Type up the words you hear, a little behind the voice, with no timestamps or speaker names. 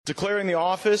Declaring the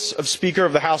office of Speaker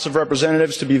of the House of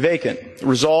Representatives to be vacant.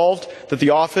 Resolved that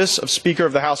the office of Speaker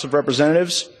of the House of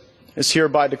Representatives is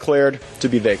hereby declared to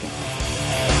be vacant.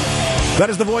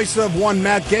 That is the voice of one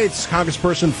Matt Gaetz,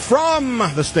 congressperson from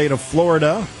the state of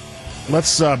Florida.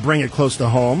 Let's bring it close to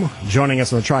home. Joining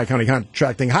us on the Tri-County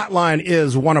Contracting Hotline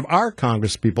is one of our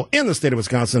congresspeople in the state of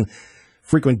Wisconsin,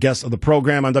 frequent guest of the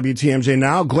program on WTMJ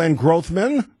Now, Glenn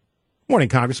Grothman. Morning,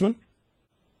 Congressman.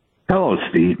 Hello,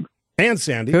 Steve. And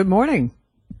Sandy. Good morning.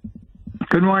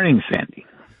 Good morning, Sandy.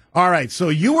 All right, so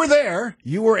you were there.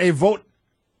 You were a vote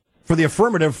for the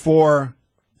affirmative for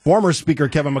former Speaker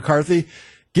Kevin McCarthy.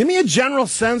 Give me a general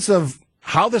sense of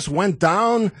how this went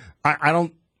down.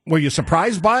 Were you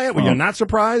surprised by it? Were you not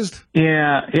surprised?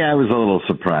 Yeah, I was a little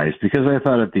surprised because I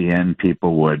thought at the end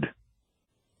people would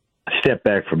step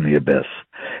back from the abyss.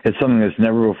 It's something that's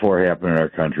never before happened in our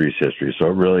country's history, so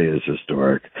it really is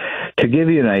historic. To give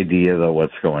you an idea, though,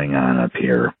 what's going on up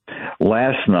here,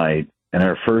 last night, in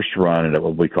our first run at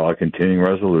what we call a continuing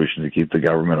resolution to keep the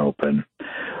government open,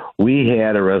 we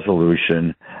had a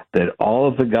resolution that all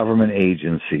of the government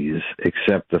agencies,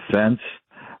 except Defense,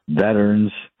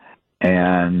 Veterans,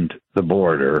 and the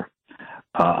border,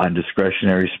 on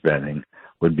discretionary spending,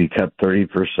 would be cut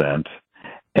 30%,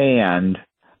 and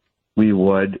we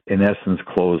would, in essence,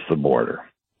 close the border.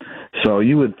 So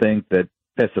you would think that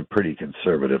that's a pretty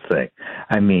conservative thing.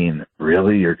 I mean,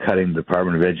 really? You're cutting the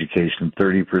Department of Education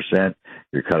 30%?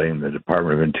 You're cutting the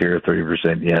Department of Interior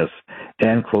 30%? Yes.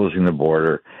 And closing the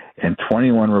border. And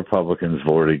 21 Republicans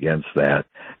voted against that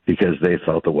because they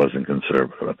felt it wasn't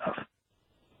conservative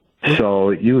enough.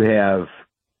 So you have,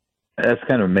 that's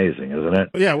kind of amazing, isn't it?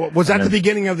 Yeah. Was that the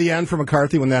beginning of the end for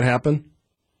McCarthy when that happened?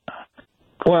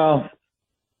 Well,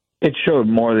 it showed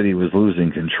more that he was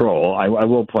losing control. I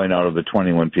will point out of the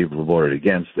 21 people who voted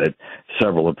against it,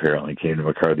 several apparently came to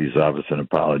McCarthy's office and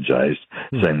apologized,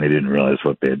 saying they didn't realize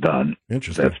what they had done.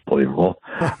 Interesting. That's believable.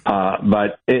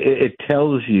 But it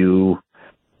tells you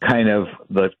kind of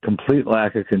the complete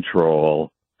lack of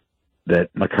control that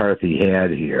McCarthy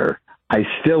had here. I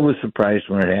still was surprised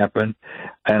when it happened,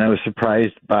 and I was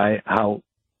surprised by how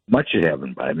much it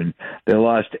happened by. I mean, they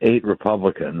lost 8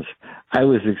 Republicans. I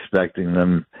was expecting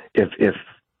them, if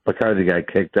McCarthy got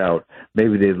kicked out,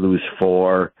 maybe they'd lose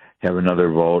 4, have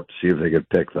another vote, see if they could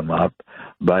pick them up.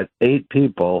 But 8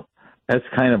 people, that's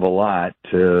kind of a lot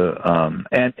to,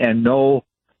 and no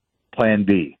plan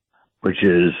B, which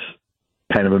is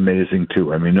kind of amazing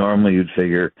too. I mean, normally you'd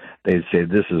figure they'd say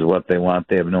this is what they want.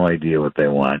 They have no idea what they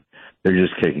want. They're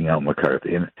just kicking out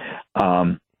McCarthy.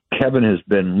 And Kevin has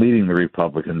been leading the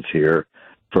Republicans here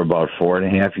for about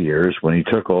 4.5 years. When he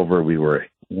took over, we were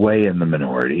way in the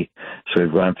minority. So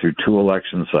we've gone through 2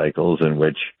 election cycles in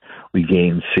which we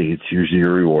gained seats. Usually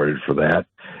you're rewarded for that.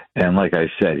 And like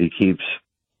I said, he keeps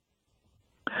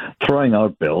throwing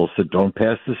out bills that don't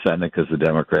pass the Senate because the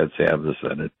Democrats have the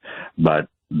Senate, but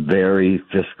very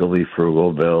fiscally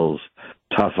frugal bills,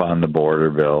 tough on the border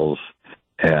bills.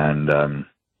 And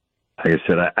like I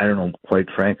said, I don't know, quite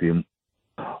frankly,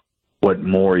 what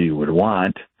more you would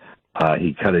want.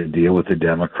 He cut a deal with the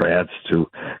Democrats to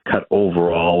cut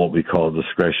overall what we call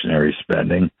discretionary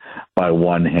spending by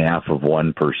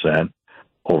 0.5%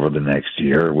 over the next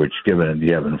year, which, given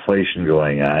you have inflation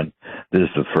going on, this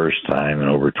is the first time in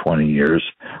over 20 years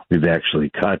we've actually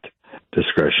cut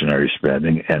discretionary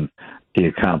spending, and he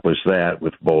accomplished that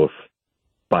with both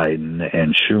Biden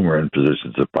and Schumer in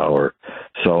positions of power.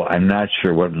 So I'm not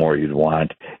sure what more you'd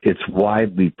want. It's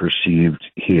widely perceived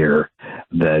here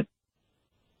that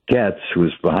Gaetz, who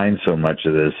was behind so much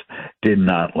of this, did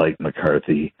not like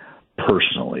McCarthy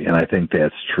personally, and I think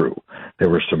that's true. There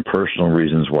were some personal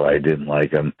reasons why I didn't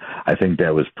like him. I think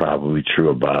that was probably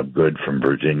true of Bob Good from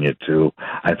Virginia, too.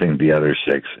 I think the other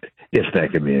 6, if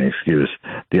that could be an excuse,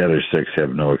 the other 6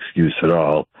 have no excuse at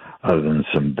all other than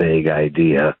some vague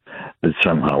idea that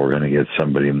somehow we're going to get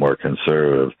somebody more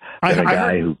conservative.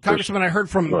 Congressman, I heard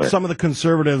from some of the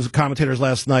conservatives, commentators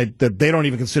last night, that they don't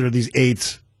even consider these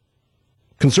 8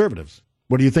 conservatives.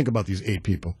 What do you think about these 8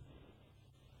 people?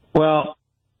 Well,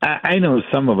 I know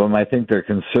some of them. I think they're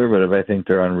conservative. I think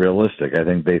they're unrealistic. I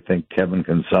think they think Kevin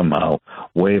can somehow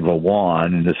wave a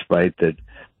wand, and despite that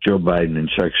Joe Biden and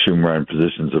Chuck Schumer are in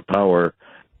positions of power,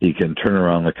 he can turn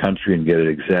around the country and get it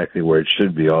exactly where it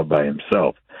should be all by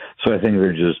himself. So I think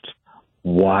they're just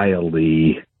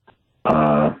wildly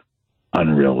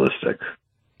unrealistic.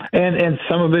 And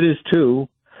some of it is, too,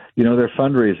 they're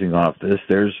fundraising off this.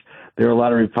 There are a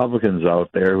lot of Republicans out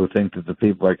there who think that the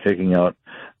people are kicking out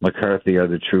McCarthy are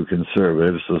the true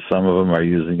conservatives, so some of them are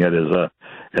using it as a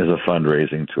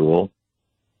fundraising tool,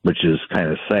 which is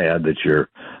kind of sad that you're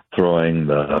throwing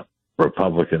the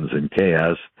Republicans in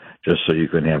chaos just so you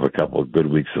can have a couple of good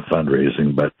weeks of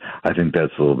fundraising. But I think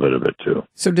that's a little bit of it, too.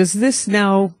 So does this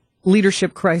now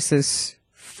leadership crisis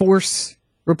force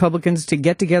Republicans to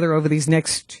get together over these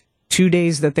next 2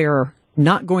 days that they are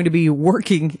not going to be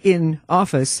working in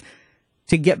office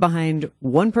to get behind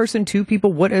one person, two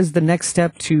people? What is the next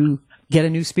step to get a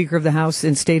new Speaker of the House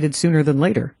instated sooner than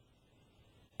later?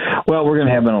 Well, we're going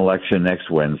to have an election next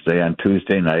Wednesday. On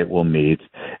Tuesday night, we'll meet,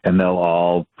 and they'll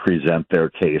all present their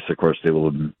case. Of course, they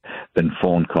will have been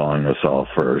phone calling us all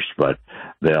first, but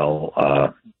they'll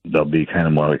be kind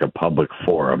of more like a public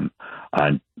forum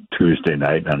on Tuesday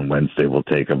night. On Wednesday, we'll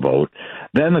take a vote.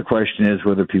 Then the question is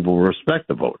whether people will respect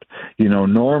the vote. You know,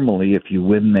 normally, if you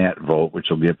win that vote, which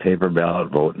will be a paper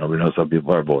ballot vote, nobody knows how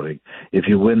people are voting. If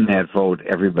you win that vote,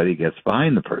 everybody gets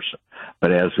behind the person.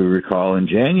 But as we recall in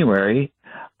January,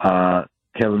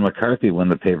 Kevin McCarthy won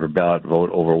the paper ballot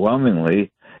vote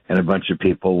overwhelmingly, and a bunch of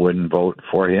people wouldn't vote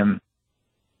for him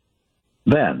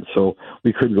then. So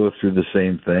we could go through the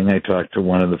same thing. I talked to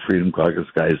one of the Freedom Caucus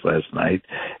guys last night,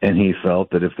 and he felt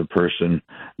that if the person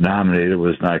nominated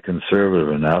was not conservative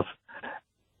enough,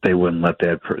 they wouldn't let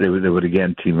that. They would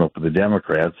again team up with the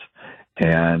Democrats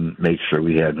and make sure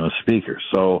we had no speaker.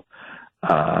 So,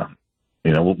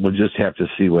 we'll just have to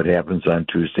see what happens on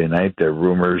Tuesday night. There are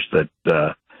rumors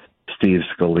that Steve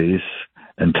Scalise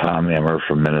and Tom Emmer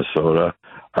from Minnesota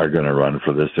are going to run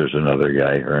for this. There's another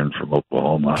guy, Hearn from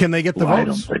Oklahoma. Can they get the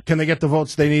votes? Can they get the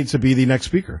votes they need to be the next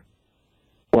speaker?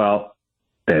 Well,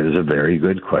 that is a very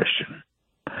good question.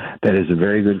 That is a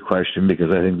very good question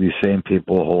because I think these same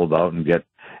people hold out and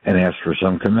ask for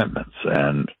some commitments.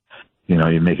 And,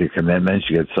 you make a commitment,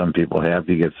 you get some people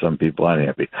happy, you get some people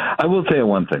unhappy. I will tell you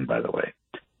one thing, by the way.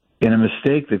 In a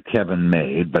mistake that Kevin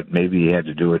made, but maybe he had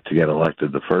to do it to get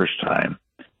elected the first time,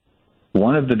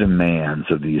 one of the demands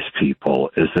of these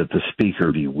people is that the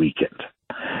speaker be weakened.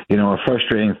 A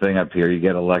frustrating thing up here, you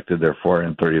get elected, there are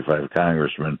 435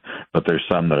 congressmen, but there's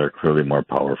some that are clearly more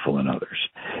powerful than others.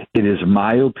 It is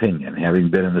my opinion, having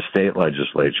been in the state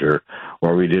legislature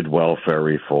where we did welfare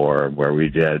reform, where we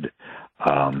did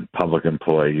public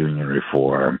employee union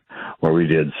reform, where we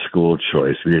did school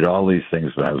choice. We did all these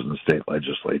things when I was in the state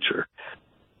legislature.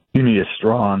 You need a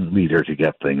strong leader to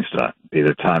get things done, be it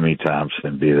a Tommy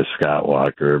Thompson, be it a Scott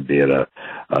Walker, be it a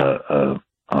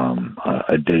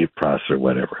Dave Prosser,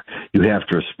 whatever. You have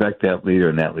to respect that leader,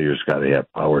 and that leader's got to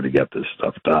have power to get this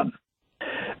stuff done.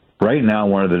 Right now,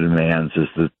 one of the demands is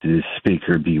that the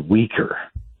speaker be weaker.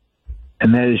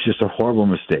 And that is just a horrible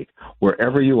mistake.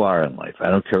 Wherever you are in life,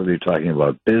 I don't care whether you're talking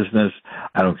about business,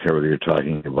 I don't care whether you're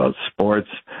talking about sports,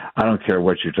 I don't care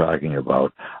what you're talking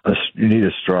about. You need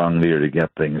a strong leader to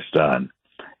get things done.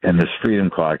 And this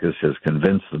Freedom Caucus has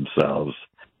convinced themselves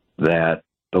that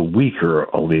the weaker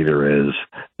a leader is,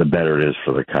 the better it is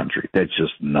for the country. That's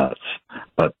just nuts.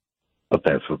 But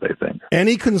that's what they think.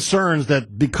 Any concerns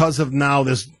that because of now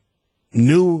this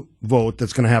new vote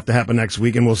that's going to have to happen next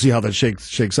week, and we'll see how that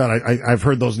shakes out. I've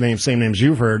heard those names, same names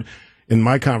you've heard in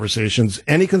my conversations.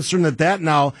 Any concern that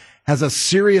now has a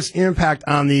serious impact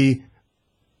on the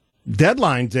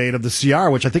deadline date of the CR,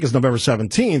 which I think is November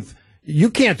 17th? You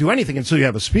can't do anything until you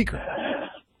have a speaker.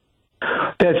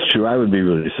 That's true. I would be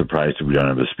really surprised if we don't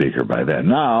have a speaker by then.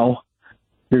 Now,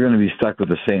 you're going to be stuck with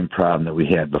the same problem that we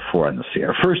had before in the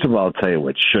CR. First of all, I'll tell you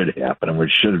what should happen and what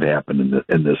should have happened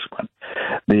in this one.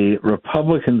 The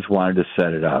Republicans wanted to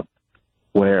set it up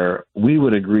where we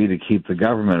would agree to keep the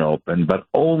government open, but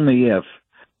only if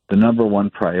the number one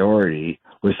priority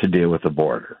was to deal with the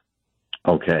border.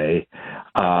 Okay?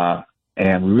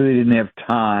 And we really didn't have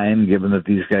time, given that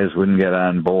these guys wouldn't get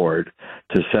on board,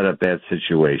 to set up that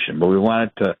situation. But we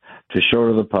wanted to show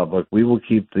to the public we will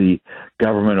keep the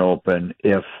government open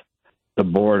if the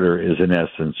border is in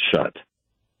essence shut.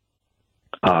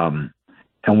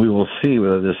 And we will see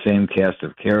whether the same cast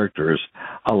of characters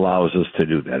allows us to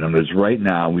do that. And as right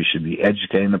now, we should be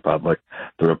educating the public.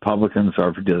 The Republicans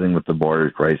are dealing with the border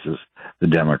crisis. The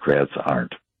Democrats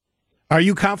aren't. Are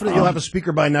you confident you'll have a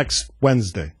speaker by next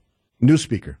Wednesday? New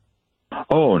speaker?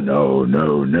 Oh, no.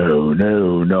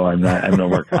 I'm not. I'm no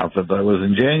more confident than I was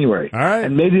in January. All right.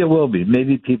 And maybe it will be.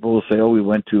 Maybe people will say, oh, we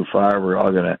went too far. We're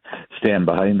all going to stand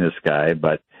behind this guy.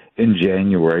 But in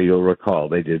January, you'll recall,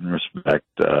 they didn't respect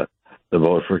the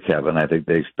vote for Kevin. I think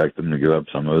they expect him to give up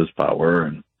some of his power,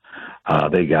 and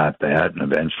they got that. And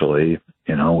eventually,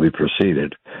 we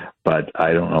proceeded. But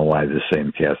I don't know why the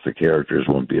same cast of characters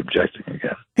won't be objecting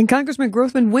again. And Congressman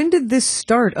Grothman, when did this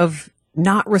start of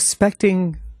not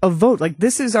respecting a vote? Like,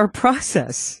 this is our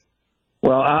process.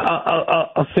 Well,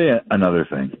 I'll say another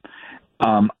thing.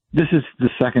 this is the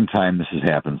second time this has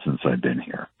happened since I've been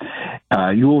here.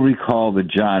 You will recall that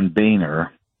John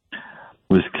Boehner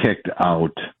was kicked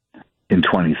out in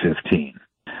 2015.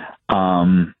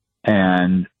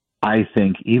 And I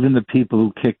think even the people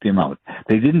who kicked him out,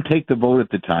 they didn't take the vote at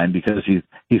the time because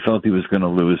he felt he was going to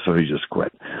lose, so he just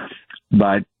quit.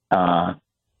 But at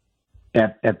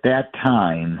that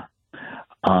time,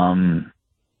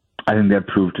 I think that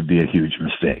proved to be a huge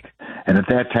mistake. And at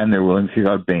that time, they were willing to kick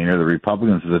out Boehner. The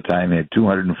Republicans at the time had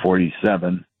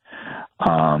 247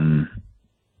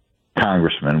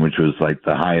 congressmen, which was like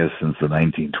the highest since the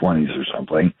 1920s or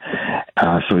something.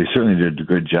 So he certainly did a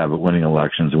good job at winning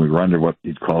elections. And we were under what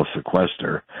you'd call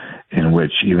sequester, in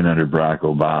which even under Barack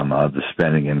Obama, the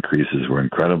spending increases were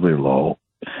incredibly low.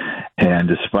 And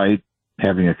despite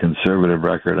having a conservative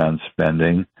record on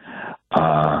spending,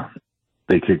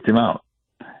 they kicked him out.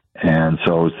 And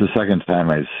so it's the second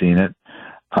time I've seen it.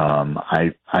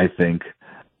 I think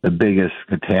the biggest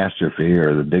catastrophe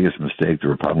or the biggest mistake the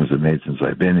Republicans have made since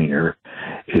I've been here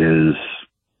is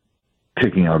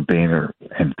kicking out Boehner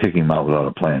and kicking him out without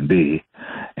a plan B.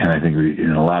 And I think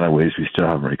in a lot of ways we still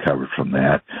haven't recovered from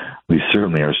that. We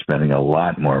certainly are spending a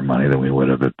lot more money than we would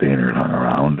have if Boehner had hung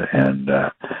around. And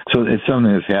so it's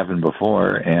something that's happened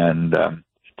before. And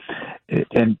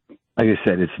like I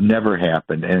said, it's never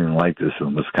happened anything like this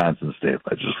in the Wisconsin state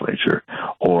legislature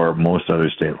or most other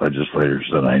state legislators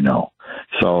that I know.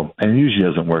 So, and it usually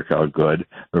doesn't work out good.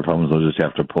 The Republicans will just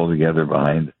have to pull together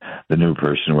behind the new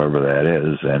person, whoever that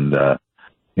is, and,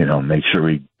 make sure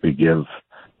we give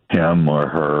him or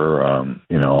her,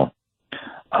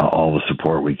 all the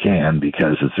support we can,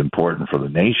 because it's important for the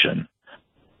nation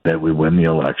that we win the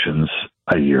elections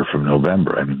a year from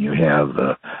November. I mean, you have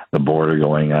the border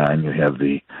going on, you have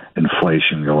the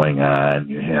inflation going on,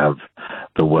 you have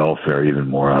the welfare even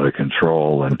more out of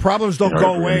control. And the problems don't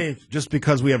go away just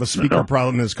because we have a speaker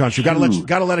problem in this country. Got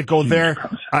to let it go there.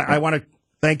 I want to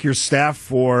thank your staff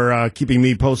for keeping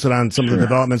me posted on some of the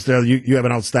developments there. You have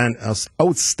an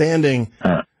outstanding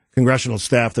congressional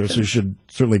staff there, so you should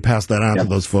certainly pass that on to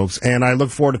those folks. And I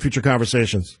look forward to future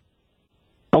conversations.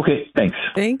 Okay, thanks.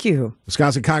 Thank you.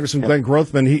 Wisconsin Congressman Glenn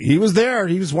Grothman, he was there.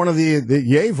 He was one of the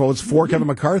yay votes for Kevin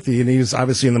McCarthy, and he's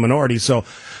obviously in the minority. So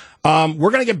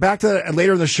we're going to get back to that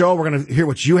later in the show. We're going to hear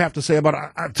what you have to say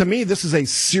about it. To me, this is a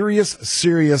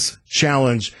serious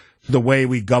challenge to the way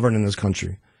we govern in this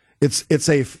country. I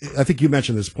think you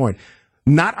mentioned this point,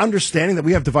 not understanding that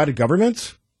we have divided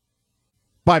government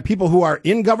by people who are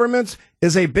in government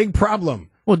is a big problem.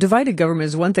 Well, divided government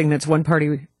is one thing that's one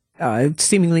party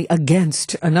seemingly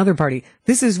against another party.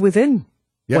 This is within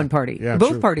one party. Yeah,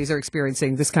 both true. parties are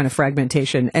experiencing this kind of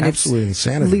fragmentation, and absolutely it's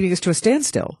insanity. leading us to a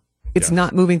standstill. It's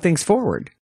not moving things forward.